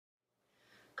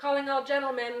Calling all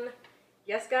gentlemen.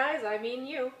 Yes, guys, I mean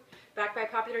you. Back by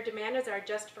popular demand is our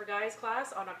Just for Guys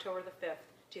class on October the 5th,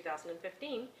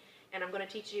 2015. And I'm going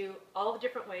to teach you all the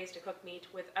different ways to cook meat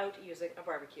without using a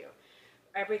barbecue.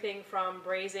 Everything from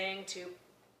braising to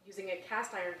using a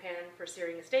cast iron pan for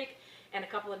searing a steak, and a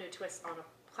couple of new twists on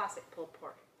a classic pulled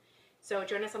pork. So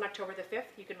join us on October the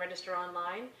 5th. You can register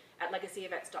online at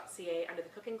legacyevents.ca under the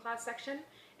cooking class section.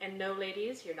 And no,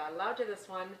 ladies, you're not allowed to this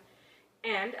one.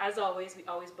 And as always, we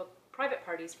always book private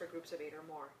parties for groups of 8 or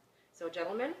more. So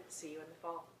gentlemen, see you in the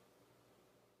fall.